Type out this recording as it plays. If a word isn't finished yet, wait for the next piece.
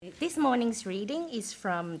This morning's reading is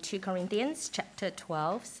from 2 Corinthians chapter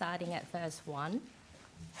 12, starting at verse 1.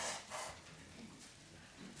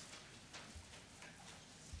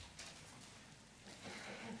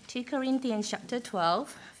 Two Corinthians chapter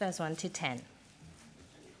 12, verse 1 to 10.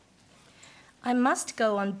 I must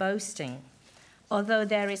go on boasting. Although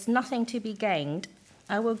there is nothing to be gained,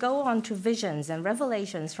 I will go on to visions and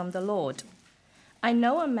revelations from the Lord. I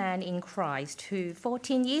know a man in Christ who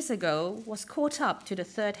 14 years ago was caught up to the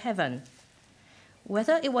third heaven.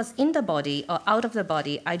 Whether it was in the body or out of the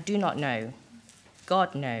body, I do not know.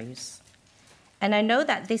 God knows. And I know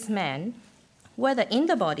that this man, whether in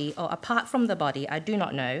the body or apart from the body, I do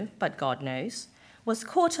not know, but God knows, was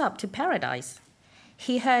caught up to paradise.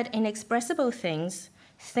 He heard inexpressible things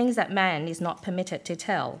that man is not permitted to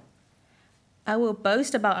tell. I will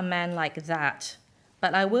boast about a man like that,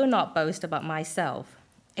 but I will not boast about myself,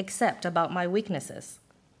 except about my weaknesses.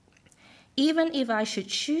 Even if I should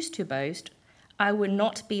choose to boast, I would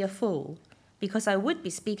not be a fool, because I would be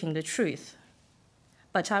speaking the truth.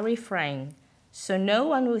 But I refrain, so no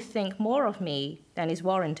one will think more of me than is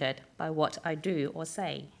warranted by what I do or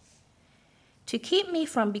say. To keep me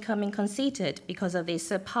from becoming conceited because of these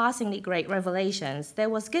surpassingly great revelations, there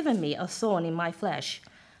was given me a thorn in my flesh,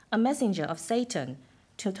 a messenger of Satan,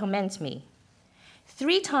 to torment me.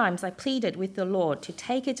 3 times I pleaded with the Lord to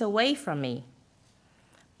take it away from me.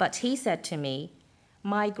 But he said to me,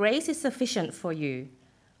 "My grace is sufficient for you,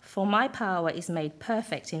 for my power is made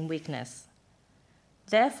perfect in weakness.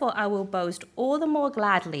 Therefore I will boast all the more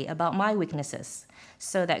gladly about my weaknesses,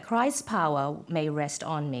 so that Christ's power may rest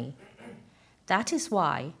on me. That is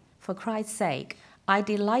why, for Christ's sake, I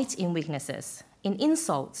delight in weaknesses, in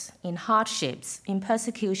insults, in hardships, in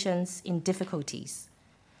persecutions, in difficulties.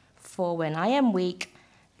 For when I am weak,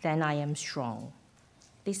 then I am strong."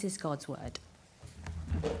 This is God's word.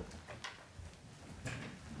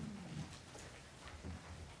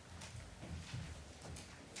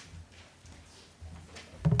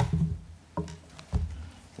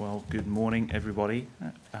 Well, good morning, everybody.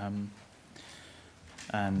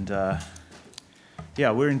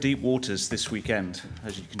 We're in deep waters this weekend,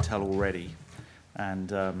 as you can tell already.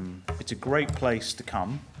 And it's a great place to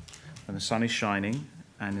come when the sun is shining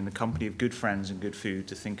and in the company of good friends and good food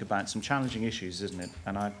to think about some challenging issues, isn't it?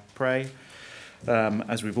 And I pray,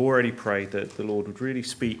 as we've already prayed, that the Lord would really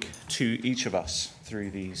speak to each of us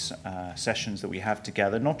through these sessions that we have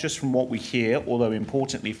together, not just from what we hear, although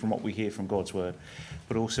importantly from what we hear from God's word,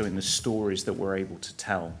 but also in the stories that we're able to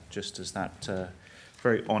tell, just as that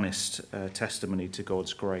very honest testimony to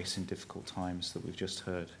God's grace in difficult times that we've just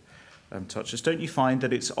heard touch us. Don't you find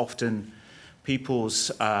that it's often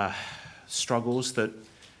people's struggles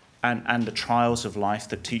and the trials of life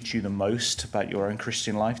that teach you the most about your own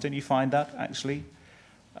Christian life? Don't you find that actually?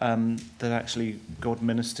 That actually God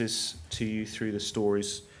ministers to you through the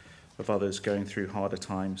stories of others going through harder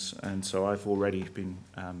times. And so I've already been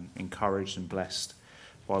encouraged and blessed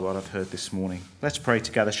by what I've heard this morning. Let's pray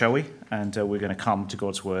together, shall we? And we're going to come to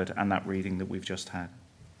God's word and that reading that we've just had.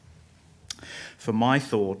 For my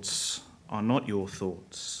thoughts are not your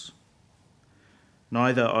thoughts,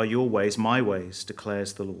 neither are your ways my ways,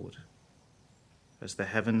 declares the Lord. As the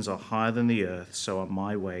heavens are higher than the earth, so are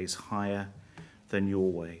my ways higher than your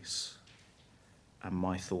ways, and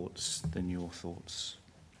my thoughts than your thoughts.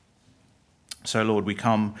 So, Lord, we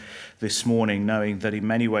come this morning knowing that in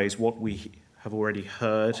many ways what we have already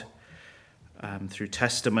heard through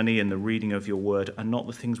testimony and the reading of your word are not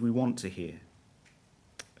the things we want to hear.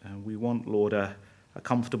 We want, Lord, a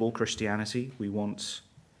comfortable Christianity. We want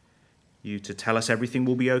you to tell us everything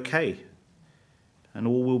will be okay and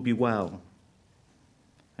all will be well.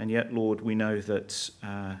 And yet, Lord, we know that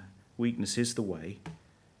weakness is the way,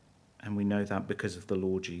 and we know that because of the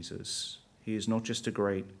Lord Jesus. He is not just a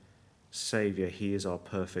great Saviour, he is our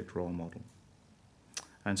perfect role model.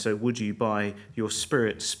 And so would you, by your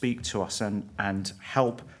Spirit, speak to us and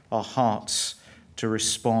help our hearts to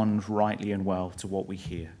respond rightly and well to what we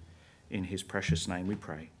hear. In his precious name we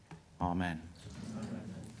pray. Amen.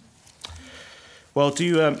 Well, do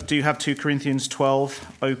you have 2 Corinthians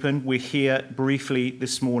 12 open? We're here briefly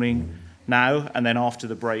this morning now, and then after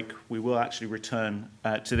the break we will actually return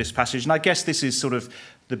to this passage. And I guess this is sort of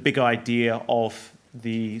the big idea of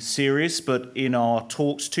the series, but in our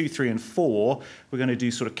talks 2, 3 and 4, we're going to do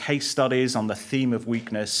sort of case studies on the theme of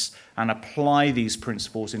weakness and apply these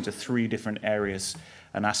principles into 3 different areas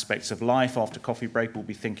and aspects of life. After coffee break, we'll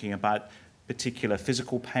be thinking about particular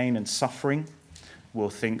physical pain and suffering. We'll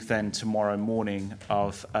think then tomorrow morning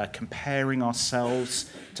of comparing ourselves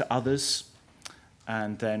to others.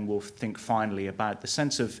 And then we'll think finally about the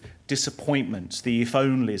sense of disappointment, the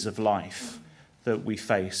if-onlys of life that we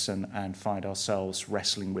face and find ourselves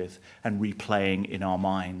wrestling with and replaying in our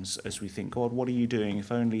minds as we think, God, what are you doing?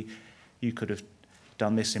 If only you could have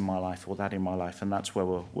done this in my life or that in my life. And that's where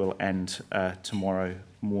we'll end tomorrow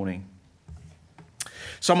morning.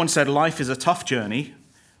 Someone said life is a tough journey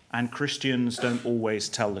and Christians don't always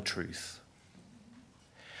tell the truth.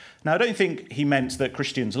 Now, I don't think he meant that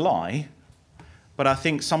Christians lie, but I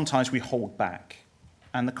think sometimes we hold back.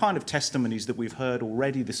 And the kind of testimonies that we've heard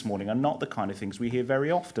already this morning are not the kind of things we hear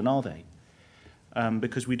very often, are they?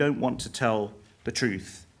 Because we don't want to tell the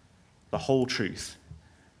truth, the whole truth,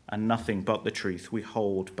 and nothing but the truth. We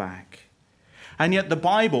hold back. And yet the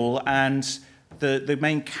Bible and the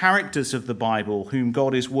main characters of the Bible, whom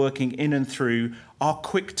God is working in and through, are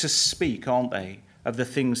quick to speak, aren't they, of the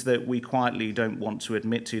things that we quietly don't want to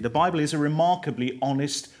admit to. The Bible is a remarkably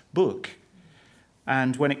honest book.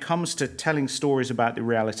 And when it comes to telling stories about the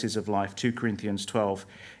realities of life, 2 Corinthians 12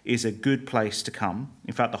 is a good place to come.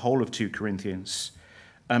 In fact, the whole of 2 Corinthians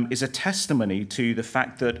is a testimony to the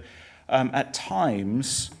fact that at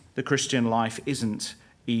times the Christian life isn't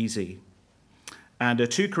easy. And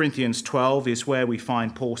 2 Corinthians 12 is where we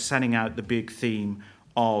find Paul setting out the big theme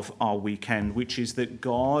of our weekend, which is that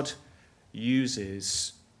God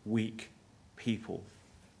uses weak people.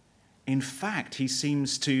 In fact, he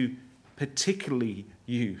seems to particularly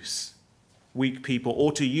use weak people,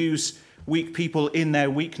 or to use weak people in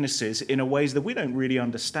their weaknesses in ways that we don't really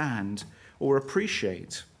understand or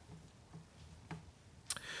appreciate.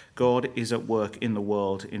 God is at work in the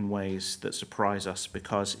world in ways that surprise us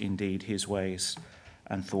because indeed his ways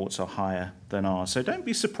and thoughts are higher than ours. So don't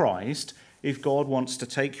be surprised if God wants to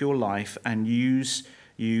take your life and use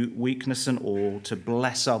you, weakness and all, to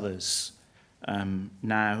bless others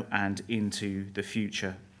now and into the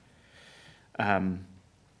future.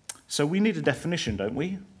 So we need a definition, don't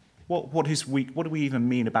we? What is weak? What do we even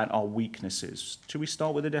mean about our weaknesses? Should we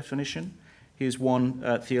start with a definition? Here's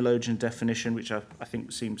one theologian definition, which I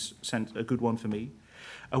think seems a good one for me.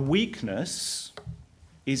 A weakness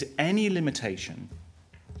is any limitation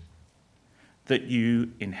that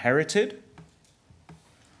you inherited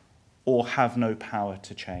or have no power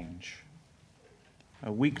to change.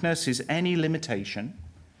 A weakness is any limitation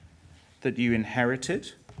that you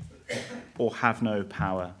inherited or have no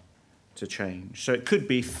power to change. So it could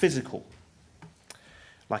be physical,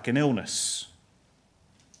 like an illness.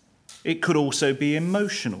 It could also be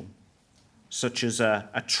emotional, such as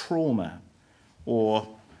a trauma or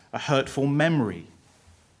a hurtful memory.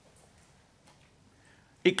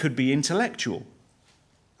 It could be intellectual.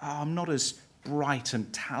 Oh, I'm not as bright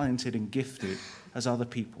and talented and gifted as other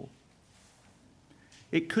people.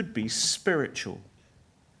 It could be spiritual.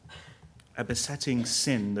 A besetting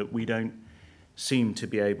sin that we don't seem to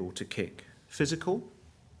be able to kick. Physical,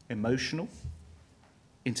 emotional,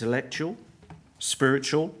 intellectual,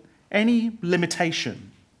 spiritual, any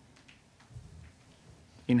limitation,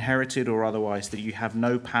 inherited or otherwise, that you have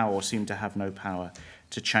no power or seem to have no power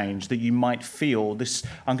to change, that you might feel this,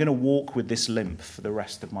 I'm going to walk with this limp for the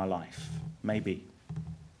rest of my life, maybe.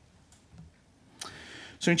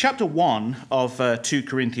 So in chapter 1 of 2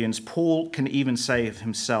 Corinthians, Paul can even say of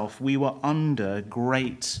himself, we were under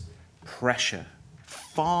great pressure,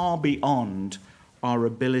 far beyond our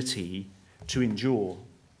ability to endure.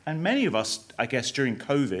 And many of us, I guess, during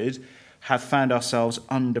COVID, have found ourselves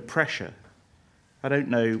under pressure. I don't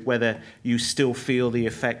know whether you still feel the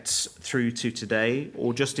effects through to today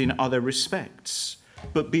or just in other respects.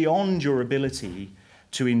 But beyond your ability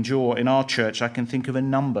to endure, in our church, I can think of a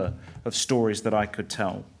number of stories that I could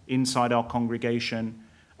tell. Inside our congregation,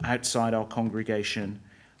 outside our congregation,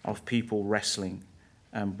 of people wrestling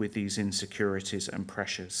with these insecurities and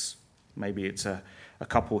pressures. Maybe it's a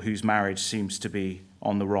couple whose marriage seems to be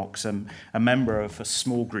on the rocks, a member of a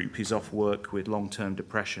small group who's off work with long-term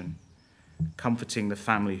depression, comforting the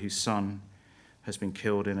family whose son has been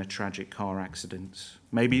killed in a tragic car accident.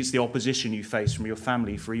 Maybe it's the opposition you face from your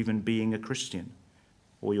family for even being a Christian,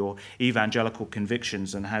 or your evangelical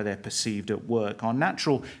convictions and how they're perceived at work. Our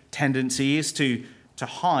natural tendency is to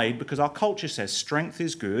hide because our culture says strength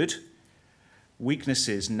is good,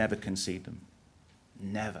 weaknesses, never concede them.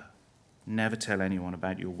 Never tell anyone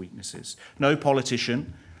about your weaknesses. No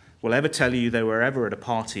politician will ever tell you they were ever at a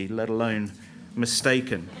party, let alone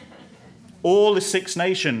mistaken. All the Six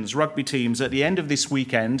Nations rugby teams at the end of this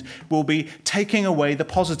weekend will be taking away the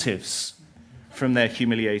positives from their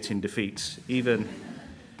humiliating defeat, even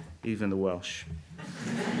the Welsh.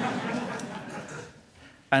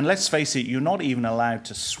 And let's face it, you're not even allowed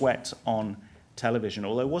to sweat on television.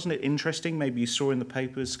 Although, wasn't it interesting? Maybe you saw in the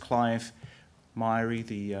papers Clive Myrie,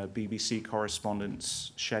 the BBC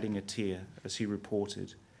correspondent, shedding a tear as he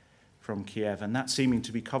reported from Kiev, and that seeming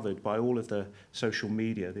to be covered by all of the social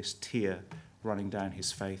media, this tear running down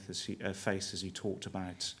his face as he talked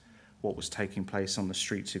about what was taking place on the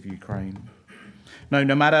streets of Ukraine. No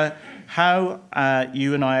matter how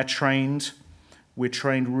you and I are trained, we're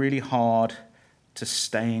trained really hard to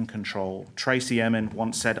stay in control. Tracy Emin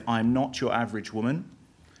once said, "I'm not your average woman,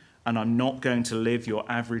 and I'm not going to live your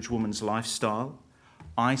average woman's lifestyle.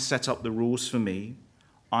 I set up the rules for me.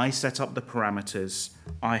 I set up the parameters.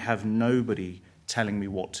 I have nobody telling me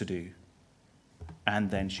what to do."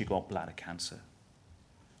 And then she got bladder cancer.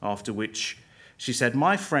 After which she said,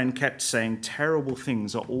 "My friend kept saying terrible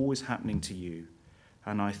things are always happening to you."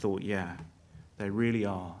 And I thought, yeah, they really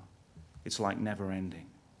are. It's like never ending.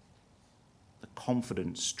 The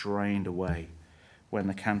confidence drained away when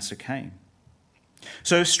the cancer came.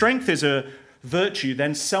 So if strength is a virtue,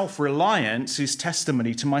 then self-reliance is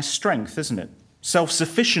testimony to my strength, isn't it?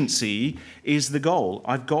 Self-sufficiency is the goal.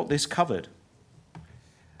 I've got this covered.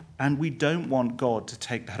 And we don't want God to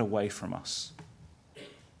take that away from us.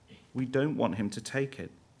 We don't want him to take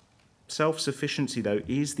it. Self-sufficiency, though,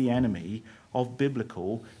 is the enemy of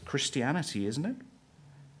biblical Christianity, isn't it?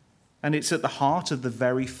 And it's at the heart of the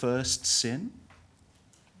very first sin.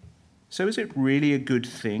 So is it really a good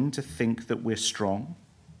thing to think that we're strong?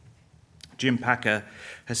 Jim Packer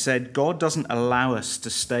has said, God doesn't allow us to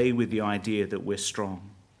stay with the idea that we're strong.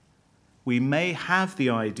 We may have the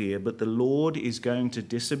idea, but the Lord is going to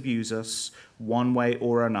disabuse us one way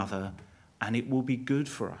or another, and it will be good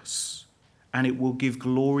for us, and it will give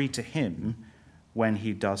glory to him when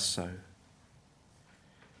he does so.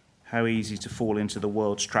 How easy to fall into the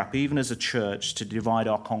world's trap, even as a church, to divide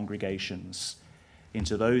our congregations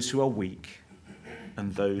into those who are weak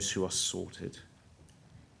and those who are sorted.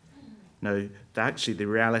 No, actually the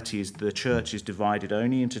reality is the church is divided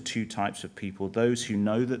only into two types of people: those who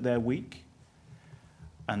know that they're weak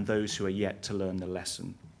and those who are yet to learn the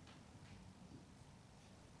lesson.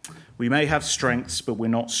 We may have strengths, but we're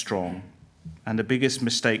not strong. And the biggest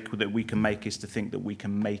mistake that we can make is to think that we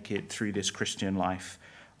can make it through this Christian life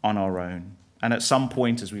on our own. And at some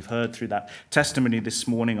point, as we've heard through that testimony this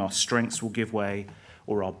morning, our strengths will give way,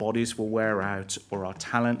 or our bodies will wear out, or our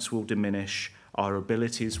talents will diminish, our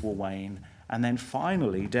abilities will wane, and then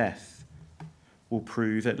finally death will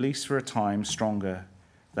prove, at least for a time, stronger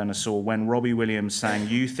than us all. When Robbie Williams sang,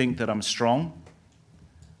 "You think that I'm strong?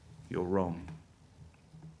 You're wrong."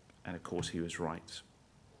 And of course he was right.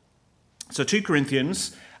 So 2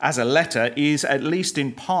 Corinthians, as a letter, is at least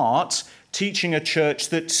in part teaching a church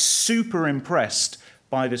that's super impressed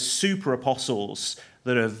by the super apostles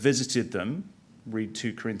that have visited them. Read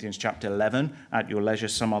 2 Corinthians chapter 11 at your leisure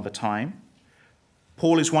some other time.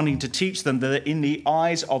 Paul is wanting to teach them that in the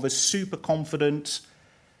eyes of a super confident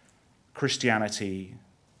Christianity,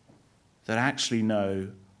 that actually no,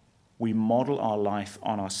 we model our life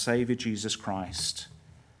on our Savior Jesus Christ,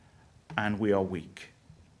 and we are weak.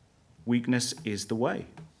 Weakness is the way,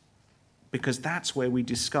 because that's where we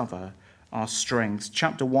discover our strengths.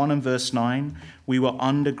 Chapter 1 and verse 9, we were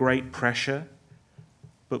under great pressure,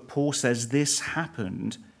 but Paul says this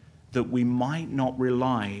happened that we might not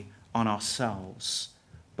rely on ourselves,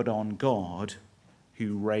 but on God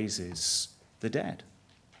who raises the dead.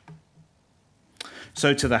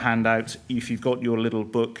 So to the handout, if you've got your little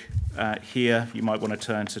book here, you might want to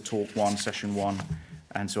turn to Talk 1, Session 1,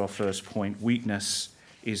 and to our first point, weakness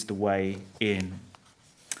is the way in.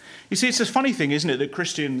 You see, it's a funny thing, isn't it, that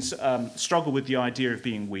Christians struggle with the idea of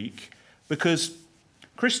being weak, because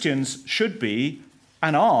Christians should be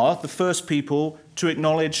and are the first people to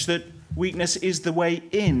acknowledge that weakness is the way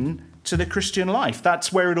in to the Christian life.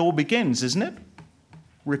 That's where it all begins, isn't it?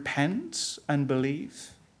 Repent and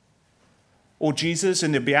believe. Or Jesus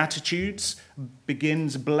in the Beatitudes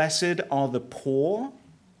begins, "Blessed are the poor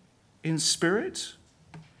in spirit."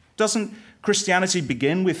 Doesn't Christianity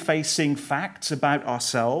begin with facing facts about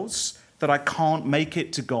ourselves, that I can't make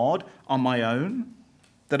it to God on my own,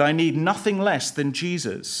 that I need nothing less than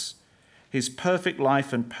Jesus, his perfect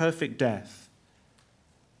life and perfect death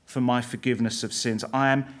for my forgiveness of sins? I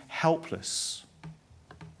am helpless.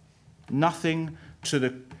 Nothing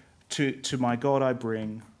to my God I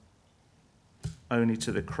bring, only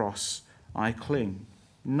to the cross I cling.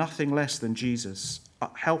 Nothing less than Jesus,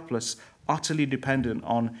 helpless, utterly dependent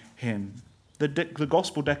on him. The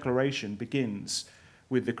gospel declaration begins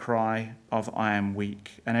with the cry of "I am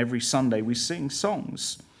weak." And every Sunday we sing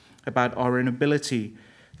songs about our inability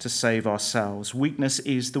to save ourselves. Weakness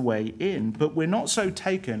is the way in, but we're not so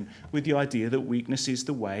taken with the idea that weakness is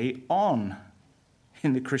the way on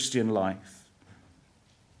in the Christian life.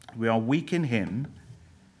 We are weak in him,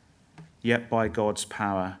 yet by God's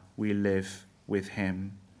power we live with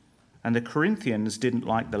him. And the Corinthians didn't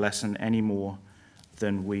like the lesson any more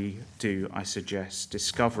than we do, I suggest,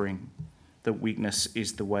 discovering that weakness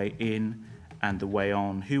is the way in and the way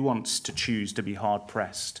on. Who wants to choose to be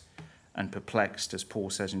hard-pressed and perplexed, as Paul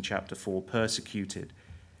says in chapter 4, persecuted,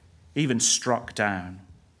 even struck down?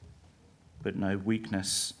 But no,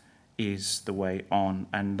 weakness is the way on.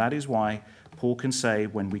 And that is why Paul can say,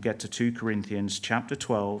 when we get to 2 Corinthians chapter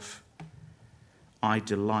 12, I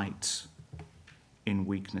delight in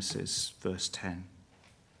weaknesses, verse 10.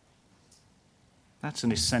 That's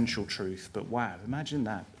an essential truth, but wow, imagine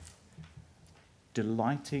that.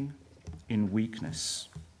 Delighting in weakness.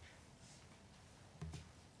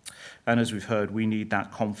 And as we've heard, we need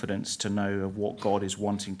that confidence to know of what God is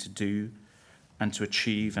wanting to do and to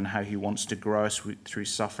achieve and how he wants to grow us through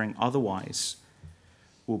suffering. Otherwise,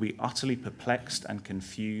 we'll be utterly perplexed and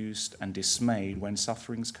confused and dismayed when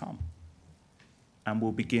sufferings come. And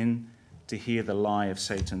we'll begin to hear the lie of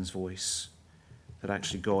Satan's voice, that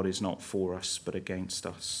actually God is not for us but against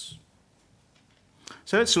us.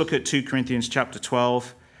 So let's look at 2 Corinthians chapter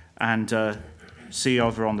 12 and see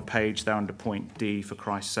over on the page there under point D, for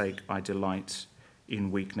Christ's sake, I delight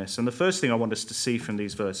in weakness. And the first thing I want us to see from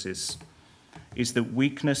these verses is that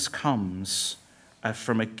weakness comes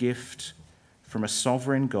from a gift from a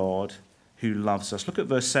sovereign God who loves us. Look at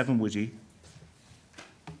verse 7, would you?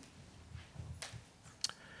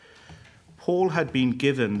 Paul had been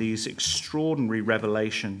given these extraordinary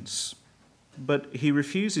revelations, but he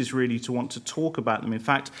refuses really to want to talk about them. In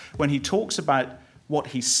fact, when he talks about what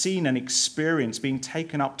he's seen and experienced being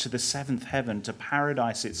taken up to the seventh heaven, to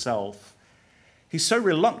paradise itself, he's so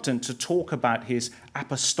reluctant to talk about his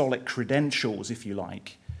apostolic credentials, if you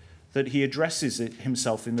like, that he addresses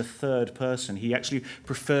himself in the third person. He actually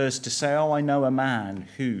prefers to say, oh, I know a man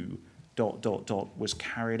who... was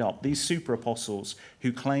carried up. These super apostles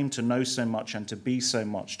who claim to know so much and to be so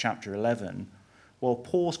much, chapter 11, well,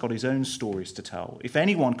 Paul's got his own stories to tell. If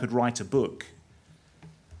anyone could write a book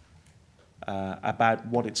about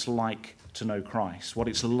what it's like to know Christ, what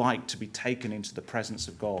it's like to be taken into the presence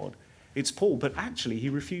of God, it's Paul. But actually, he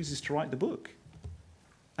refuses to write the book.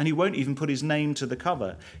 And he won't even put his name to the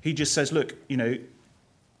cover. He just says, look,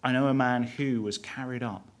 I know a man who was carried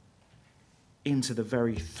up into the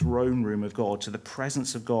very throne room of God, to the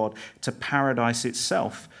presence of God, to paradise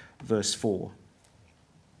itself, verse 4.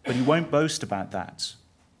 But he won't boast about that.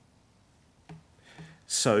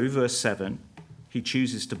 So, verse 7, he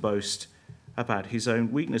chooses to boast about his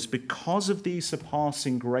own weakness because of these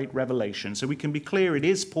surpassing great revelations. So we can be clear, it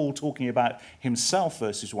is Paul talking about himself,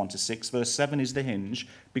 verses 1 to 6. Verse 7 is the hinge.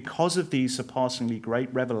 Because of these surpassingly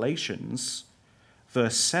great revelations,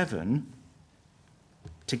 verse 7,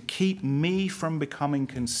 to keep me from becoming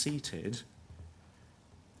conceited,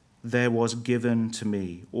 there was given to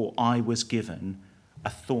me, or I was given, a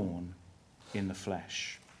thorn in the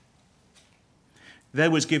flesh. There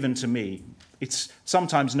was given to me. It's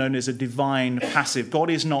sometimes known as a divine passive. God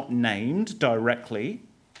is not named directly,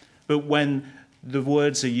 but when the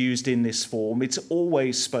words are used in this form, it's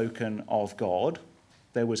always spoken of God.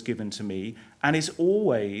 There was given to me, and it's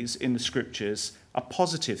always in the scriptures a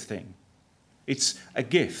positive thing. It's a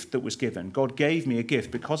gift that was given. God gave me a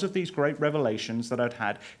gift because of these great revelations that I'd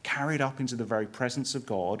had, carried up into the very presence of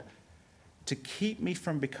God, to keep me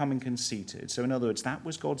from becoming conceited. So in other words, that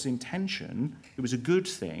was God's intention. It was a good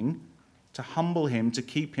thing to humble him, to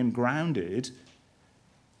keep him grounded.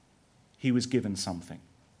 He was given something.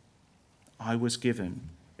 I was given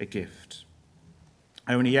a gift.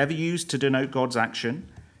 Only ever used to denote God's action.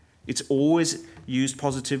 It's always used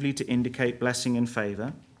positively to indicate blessing and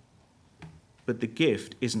favor. But the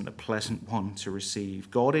gift isn't a pleasant one to receive.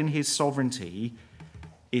 God in his sovereignty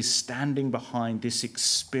is standing behind this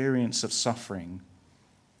experience of suffering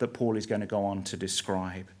that Paul is going to go on to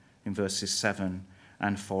describe in verses 7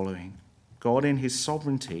 and following. God in his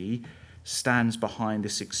sovereignty stands behind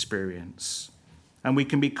this experience. And we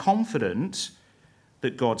can be confident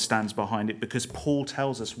that God stands behind it because Paul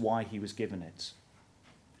tells us why he was given it.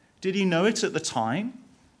 Did he know it at the time?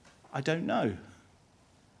 I don't know.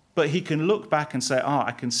 But he can look back and say,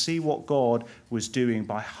 I can see what God was doing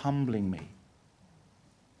by humbling me,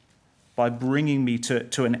 by bringing me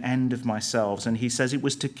to an end of myself. And he says it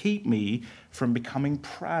was to keep me from becoming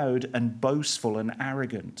proud and boastful and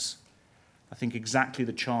arrogant. I think exactly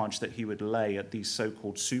the charge that he would lay at these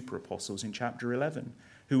so-called super apostles in chapter 11,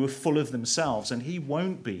 who were full of themselves, and he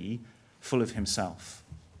won't be full of himself.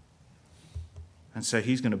 And so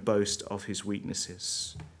he's going to boast of his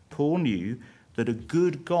weaknesses. Paul knew that a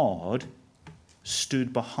good God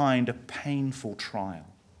stood behind a painful trial.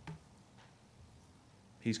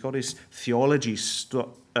 He's got his theology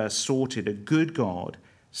sorted. A good God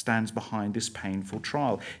stands behind this painful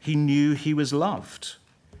trial. He knew he was loved.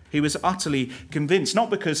 He was utterly convinced, not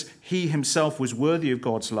because he himself was worthy of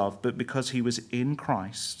God's love, but because he was in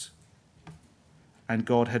Christ and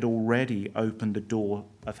God had already opened the door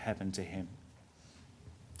of heaven to him,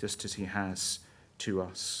 just as he has to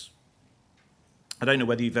us. I don't know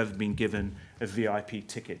whether you've ever been given a VIP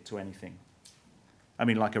ticket to anything. I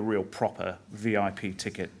mean, like a real proper VIP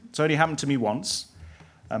ticket. It's only happened to me once.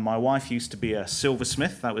 My wife used to be a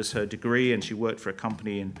silversmith. That was her degree, and she worked for a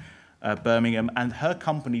company in Birmingham. And her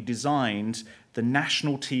company designed the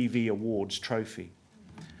National TV Awards trophy.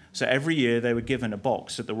 So every year they were given a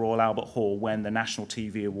box at the Royal Albert Hall when the National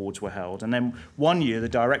TV Awards were held. And then one year the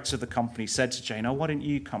director of the company said to Jane, "Oh, why don't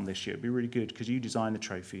you come this year? It'd be really good because you designed the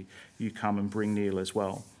trophy. You come and bring Neil as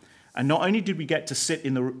well." And not only did we get to sit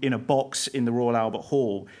in a box in the Royal Albert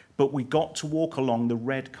Hall, but we got to walk along the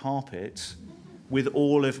red carpet with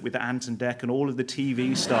Anton Deck and all of the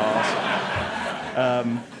TV stars,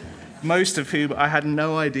 most of whom I had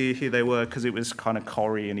no idea who they were because it was kind of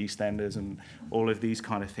Corrie and EastEnders and all of these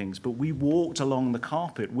kind of things. But we walked along the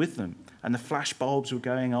carpet with them, and the flash bulbs were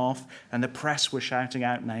going off, and the press were shouting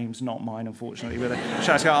out names, not mine, unfortunately, but they were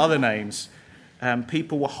shouting out other names.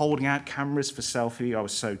 People were holding out cameras for selfie. I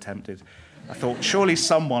was so tempted. I thought, surely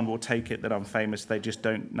someone will take it that I'm famous. They just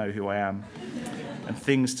don't know who I am. And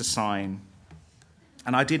things to sign.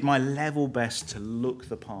 And I did my level best to look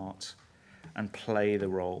the part and play the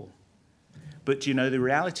role. But, you know, the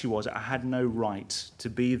reality was I had no right to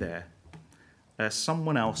be there.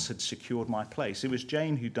 Someone else had secured my place. It was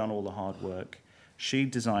Jane who'd done all the hard work. She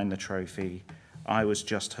designed the trophy. I was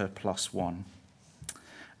just her plus one.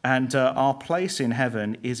 And our place in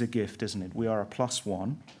heaven is a gift, isn't it? We are a plus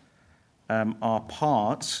one. Our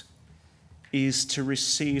part is to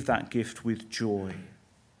receive that gift with joy.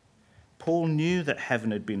 Paul knew that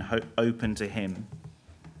heaven had been open to him.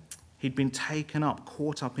 He'd been taken up,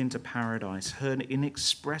 caught up into paradise, heard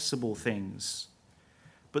inexpressible things.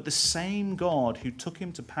 But the same God who took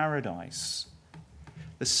him to paradise,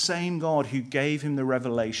 the same God who gave him the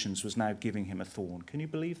revelations, was now giving him a thorn. Can you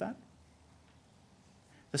believe that?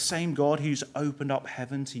 The same God who's opened up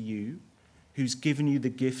heaven to you, who's given you the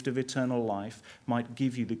gift of eternal life, might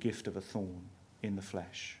give you the gift of a thorn in the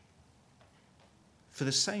flesh. For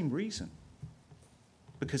the same reason.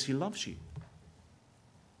 Because he loves you.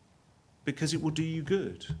 Because it will do you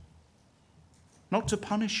good. Not to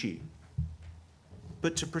punish you,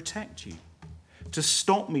 but to protect you. To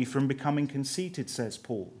stop me from becoming conceited, says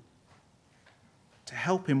Paul. To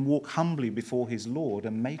help him walk humbly before his Lord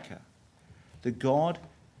and Maker. The God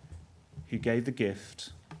who gave the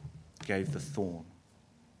gift, gave the thorn.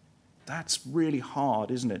 That's really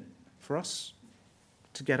hard, isn't it, for us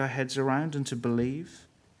to get our heads around and to believe?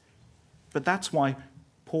 But that's why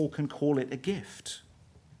Paul can call it a gift.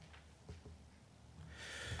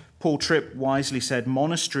 Paul Tripp wisely said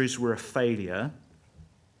monasteries were a failure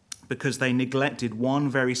because they neglected one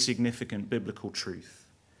very significant biblical truth.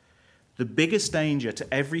 The biggest danger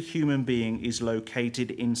to every human being is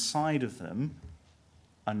located inside of them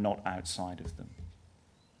and not outside of them.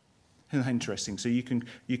 Isn't that interesting? So you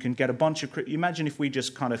can get a bunch of... Imagine if we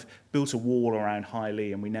just kind of built a wall around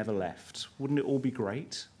Highley and we never left. Wouldn't it all be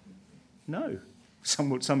great? No.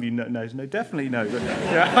 Some of you know, no, definitely no. But,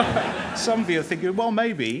 yeah. Some of you are thinking, well,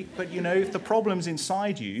 maybe, but, you know, if the problem's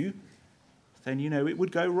inside you, then, you know, it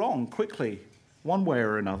would go wrong quickly, one way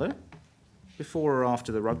or another, before or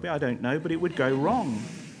after the rugby, I don't know, but it would go wrong.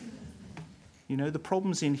 You know, the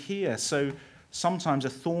problem's in here, so sometimes a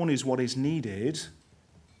thorn is what is needed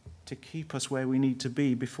to keep us where we need to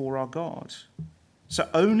be before our God. So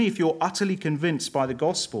only if you're utterly convinced by the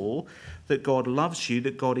gospel that God loves you,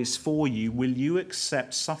 that God is for you, will you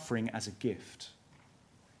accept suffering as a gift.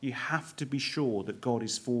 You have to be sure that God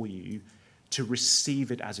is for you to receive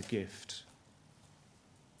it as a gift.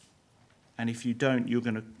 And if you don't, you're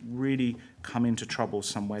going to really come into trouble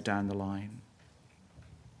somewhere down the line.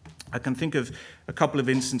 I can think of a couple of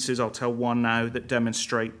instances, I'll tell one now, that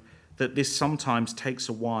demonstrate that this sometimes takes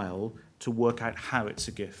a while to work out how it's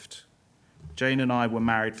a gift. Jane and I were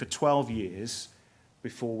married for 12 years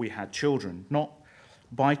before we had children, not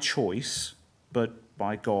by choice, but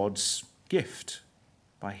by God's gift,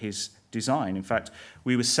 by his design. In fact,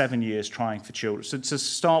 we were 7 years trying for children. So to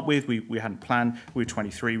start with, we hadn't planned, we were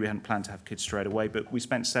 23, we hadn't planned to have kids straight away, but we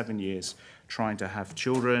spent 7 years trying to have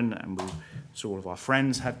children, and we saw all of our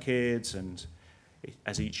friends have kids, and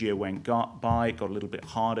as each year went by, it got a little bit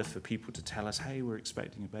harder for people to tell us, hey, we're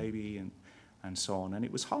expecting a baby, and so on. And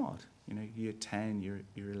it was hard. You know, year 10, year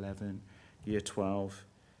 11, year 12.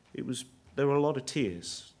 There were a lot of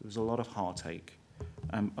tears. There was a lot of heartache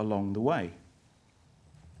along the way.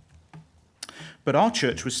 But our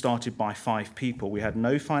church was started by 5 people. We had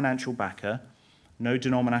no financial backer, no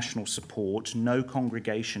denominational support, no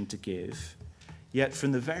congregation to give. Yet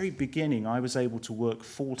from the very beginning, I was able to work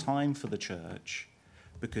full-time for the church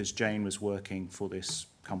because Jane was working for this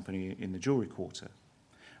company in the Jewellery Quarter.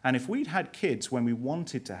 And if we'd had kids when we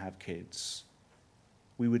wanted to have kids,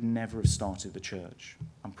 we would never have started the church.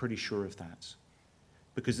 I'm pretty sure of that.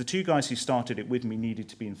 Because the 2 guys who started it with me needed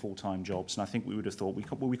to be in full-time jobs, and I think we would have thought,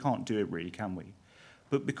 we can't do it really, can we?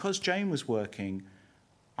 But because Jane was working,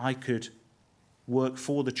 I could work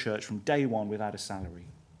for the church from day one without a salary.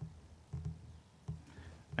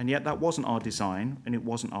 And yet that wasn't our design, and it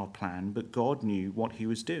wasn't our plan, but God knew what he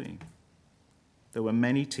was doing. There were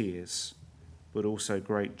many tears, but also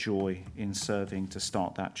great joy in serving to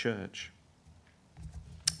start that church.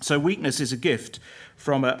 So weakness is a gift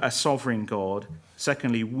from a sovereign God.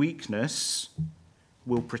 Secondly, weakness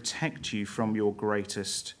will protect you from your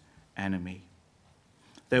greatest enemy.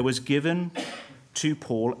 There was given to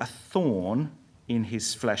Paul a thorn in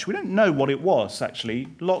his flesh. We don't know what it was, actually.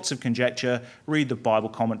 Lots of conjecture. Read the Bible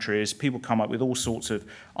commentaries. People come up with all sorts of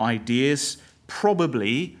ideas.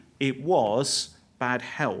 Probably it was bad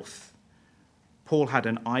health. Paul had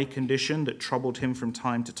an eye condition that troubled him from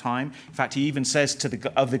time to time. In fact, he even says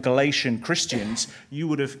of the Galatian Christians, you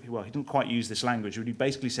would have, well, he didn't quite use this language, but he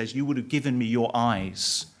basically says, you would have given me your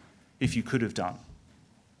eyes if you could have done.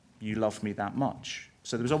 You loved me that much.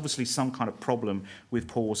 So there was obviously some kind of problem with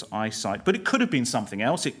Paul's eyesight. But it could have been something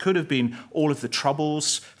else. It could have been all of the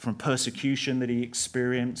troubles from persecution that he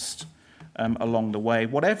experienced along the way.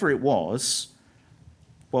 Whatever it was,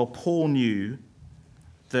 well, Paul knew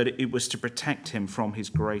that it was to protect him from his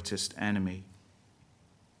greatest enemy,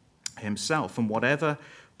 himself. And whatever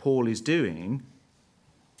Paul is doing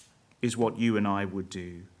is what you and I would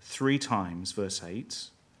do. 3 times, verse 8,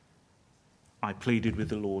 I pleaded with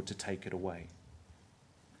the Lord to take it away.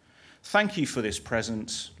 Thank you for this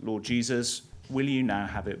present, Lord Jesus. Will you now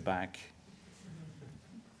have it back?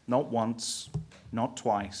 Not once, not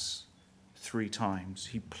twice, 3 times.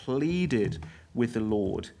 He pleaded with the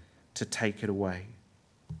Lord to take it away.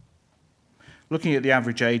 Looking at the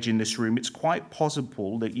average age in this room, it's quite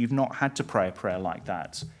possible that you've not had to pray a prayer like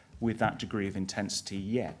that with that degree of intensity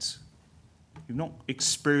yet. You've not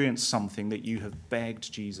experienced something that you have begged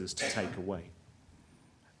Jesus to take away.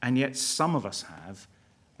 And yet some of us have,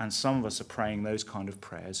 and some of us are praying those kind of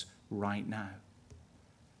prayers right now.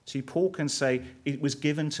 See, Paul can say, it was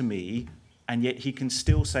given to me, and yet he can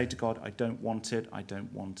still say to God, I don't want it, I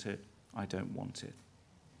don't want it, I don't want it.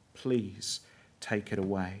 Please take it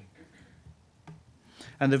away.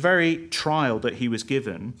 And the very trial that he was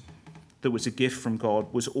given, that was a gift from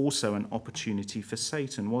God, was also an opportunity for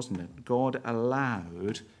Satan, wasn't it? God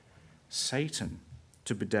allowed Satan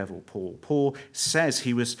to bedevil Paul. Paul says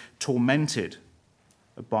he was tormented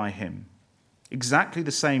by him. Exactly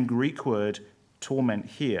the same Greek word, torment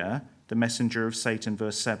here, the messenger of Satan,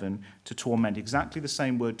 verse 7, to torment. Exactly the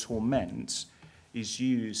same word, torment, is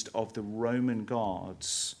used of the Roman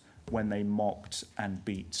guards when they mocked and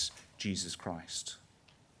beat Jesus Christ.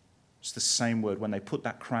 It's the same word. When they put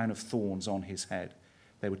that crown of thorns on his head,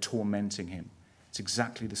 they were tormenting him. It's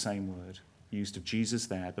exactly the same word used of Jesus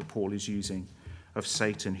there that Paul is using of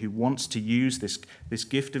Satan, who wants to use this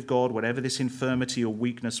gift of God, whatever this infirmity or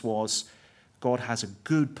weakness was. God has a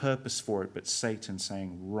good purpose for it, but Satan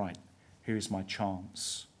saying, right, here's my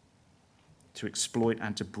chance to exploit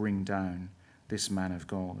and to bring down this man of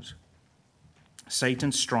God.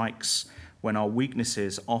 Satan strikes when our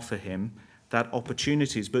weaknesses offer him that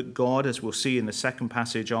opportunities. But God, as we'll see in the second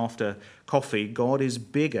passage after coffee, God is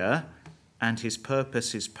bigger and his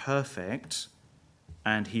purpose is perfect,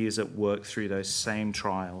 and he is at work through those same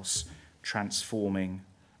trials, transforming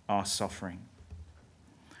our suffering.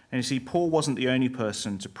 And you see, Paul wasn't the only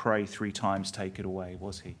person to pray 3 times, take it away,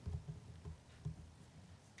 was he?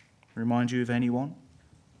 Remind you of anyone?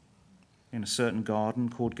 In a certain garden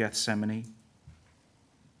called Gethsemane,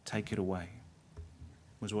 take it away,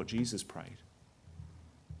 was what Jesus prayed.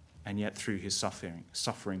 And yet through his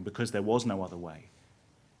suffering, because there was no other way,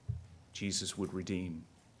 Jesus would redeem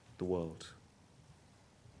the world.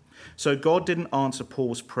 So God didn't answer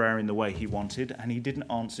Paul's prayer in the way he wanted, and he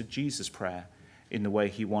didn't answer Jesus' prayer in the way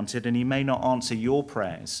he wanted, and he may not answer your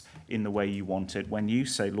prayers in the way you wanted when you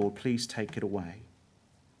say, Lord, please take it away.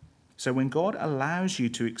 So when God allows you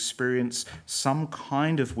to experience some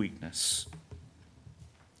kind of weakness,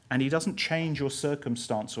 and he doesn't change your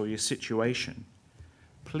circumstance or your situation,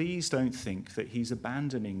 please don't think that he's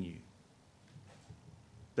abandoning you,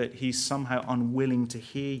 that he's somehow unwilling to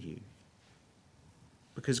hear you.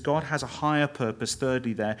 Because God has a higher purpose.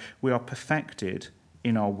 Thirdly there, we are perfected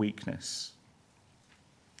in our weakness.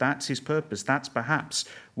 That's his purpose. That's perhaps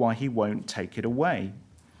why he won't take it away,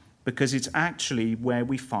 because it's actually where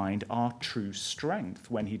we find our true strength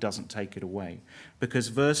when he doesn't take it away. Because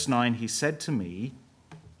verse 9, he said to me,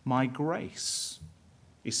 my grace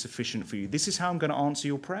is sufficient for you. This is how I'm going to answer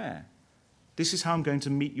your prayer. This is how I'm going to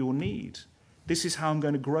meet your need. This is how I'm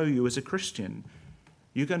going to grow you as a Christian.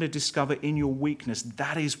 You're going to discover in your weakness,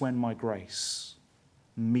 that is when my grace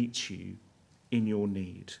meets you in your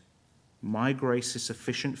need. My grace is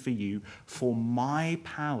sufficient for you, for my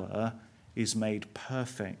power is made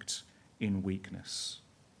perfect in weakness.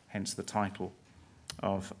 Hence the title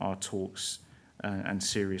of our talks and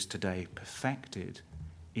series today, Perfected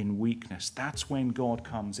in Weakness. That's when God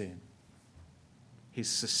comes in. His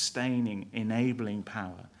sustaining, enabling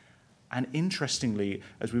power. And interestingly,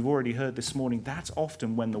 as we've already heard this morning, that's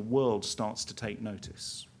often when the world starts to take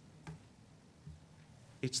notice.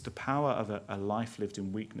 It's the power of a life lived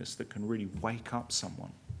in weakness that can really wake up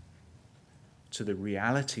someone to the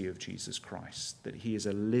reality of Jesus Christ, that he is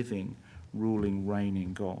a living, ruling,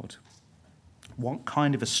 reigning God. What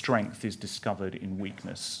kind of a strength is discovered in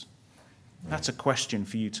weakness? That's a question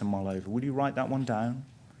for you to mull over. Will you write that one down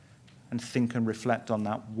and think and reflect on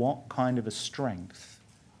that? What kind of a strength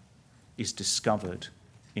is discovered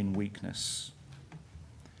in weakness?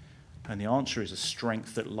 And the answer is a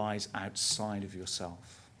strength that lies outside of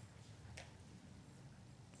yourself.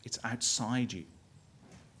 It's outside you.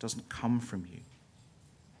 It doesn't come from you.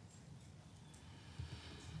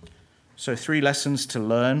 So 3 lessons to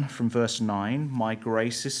learn from verse 9. My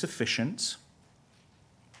grace is sufficient.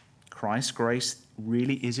 Christ's grace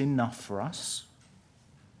really is enough for us.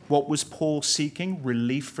 What was Paul seeking?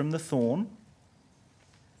 Relief from the thorn.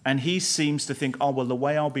 And he seems to think, oh, well, the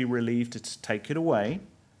way I'll be relieved is to take it away.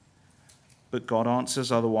 But God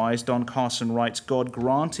answers otherwise. Don Carson writes, God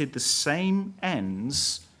granted the same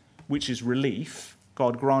ends, which is relief.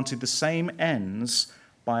 God granted the same ends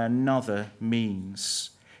by another means.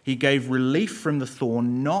 He gave relief from the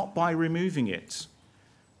thorn not by removing it,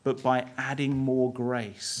 but by adding more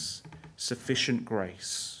grace, sufficient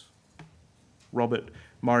grace. Robert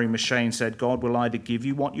Murray M'Cheyne said, God will either give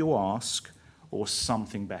you what you ask or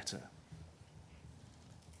something better.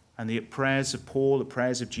 And the prayers of Paul, the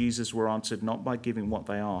prayers of Jesus were answered not by giving what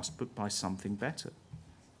they asked, but by something better.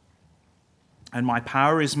 And my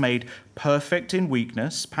power is made perfect in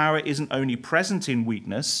weakness. Power isn't only present in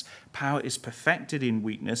weakness, power is perfected in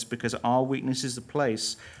weakness, because our weakness is the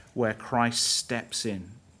place where Christ steps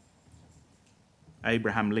in.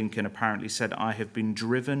 Abraham Lincoln apparently said, I have been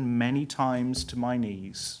driven many times to my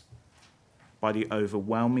knees by the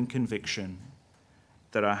overwhelming conviction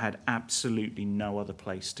that I had absolutely no other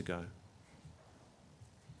place to go.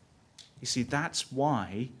 You see, that's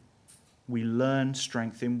why we learn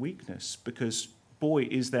strength in weakness, because, boy,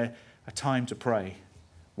 is there a time to pray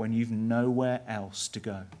when you've nowhere else to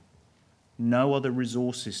go, no other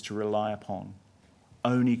resources to rely upon.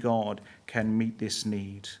 Only God can meet this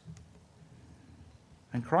need.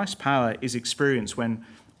 And Christ's power is experienced when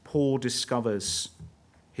Paul discovers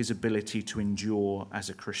his ability to endure as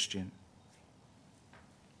a Christian.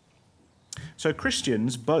 So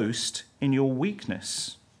Christians, boast in your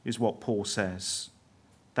weakness, is what Paul says.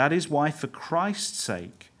 That is why, for Christ's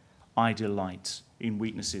sake, I delight in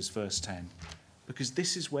weaknesses, verse 10. Because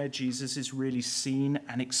this is where Jesus is really seen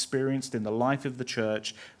and experienced in the life of the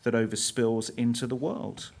church that overspills into the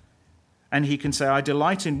world. And he can say, I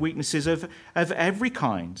delight in weaknesses of every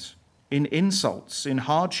kind, in insults, in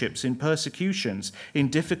hardships, in persecutions, in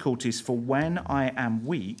difficulties, for when I am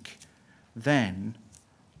weak, then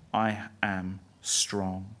I am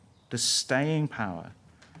strong. The staying power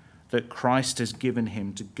that Christ has given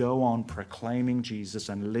him to go on proclaiming Jesus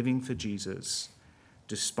and living for Jesus,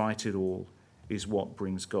 despite it all, is what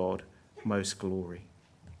brings God most glory.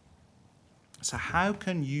 So how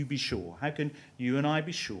can you be sure? How can you and I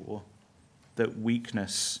be sure that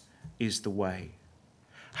weakness is the way?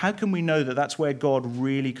 How can we know that that's where God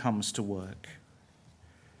really comes to work?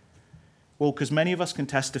 Well, because many of us can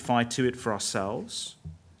testify to it for ourselves,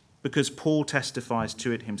 because Paul testifies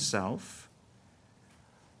to it himself,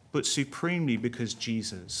 but supremely because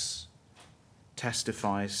Jesus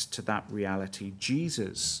testifies to that reality.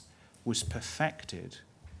 Jesus was perfected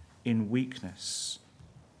in weakness.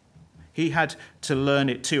 He had to learn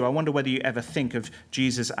it too. I wonder whether you ever think of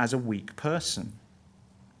Jesus as a weak person.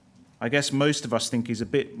 I guess most of us think he's a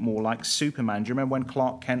bit more like Superman. Do you remember when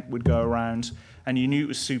Clark Kent would go around and you knew it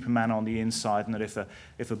was Superman on the inside, and that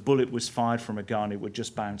if a bullet was fired from a gun, it would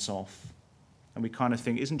just bounce off? And we kind of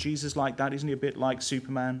think, isn't Jesus like that? Isn't he a bit like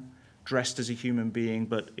Superman, dressed as a human being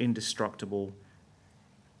but indestructible?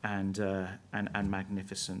 and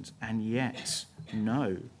magnificent. And yet,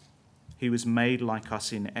 no, he was made like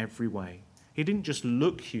us in every way. He didn't just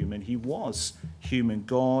look human, he was human,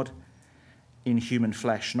 God in human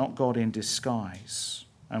flesh, not God in disguise.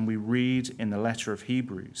 And we read in the letter of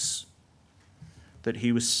Hebrews that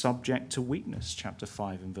he was subject to weakness, chapter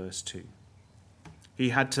 5 and verse 2. He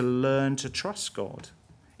had to learn to trust God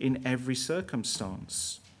in every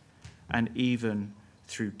circumstance, and even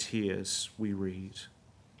through tears, we read.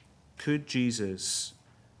 Could Jesus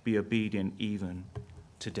be obedient even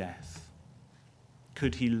to death?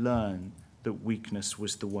 Could he learn that weakness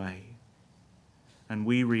was the way? And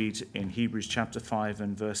we read in Hebrews chapter 5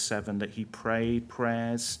 and verse 7 that he prayed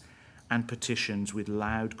prayers and petitions with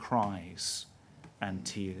loud cries and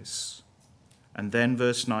tears. And then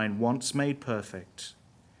verse 9, once made perfect,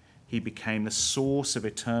 he became the source of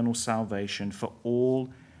eternal salvation for all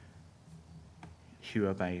who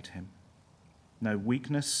obeyed him. No,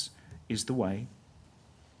 weakness is the way,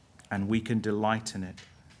 and we can delight in it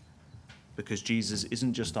because Jesus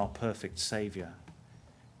isn't just our perfect Saviour,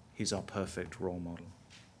 he's our perfect role model.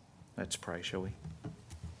 Let's pray, shall we?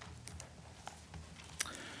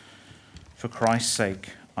 For Christ's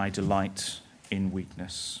sake, I delight in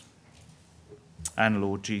weakness. And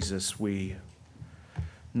Lord Jesus, we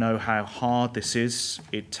know how hard this is.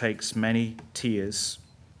 It takes many tears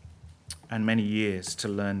and many years to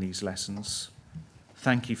learn these lessons.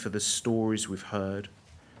 Thank you for the stories we've heard.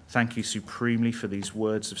 Thank you supremely for these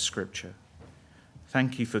words of Scripture.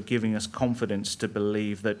 Thank you for giving us confidence to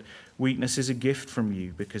believe that weakness is a gift from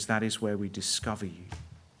you, because that is where we discover you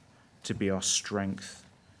to be our strength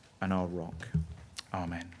and our rock.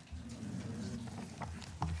 Amen.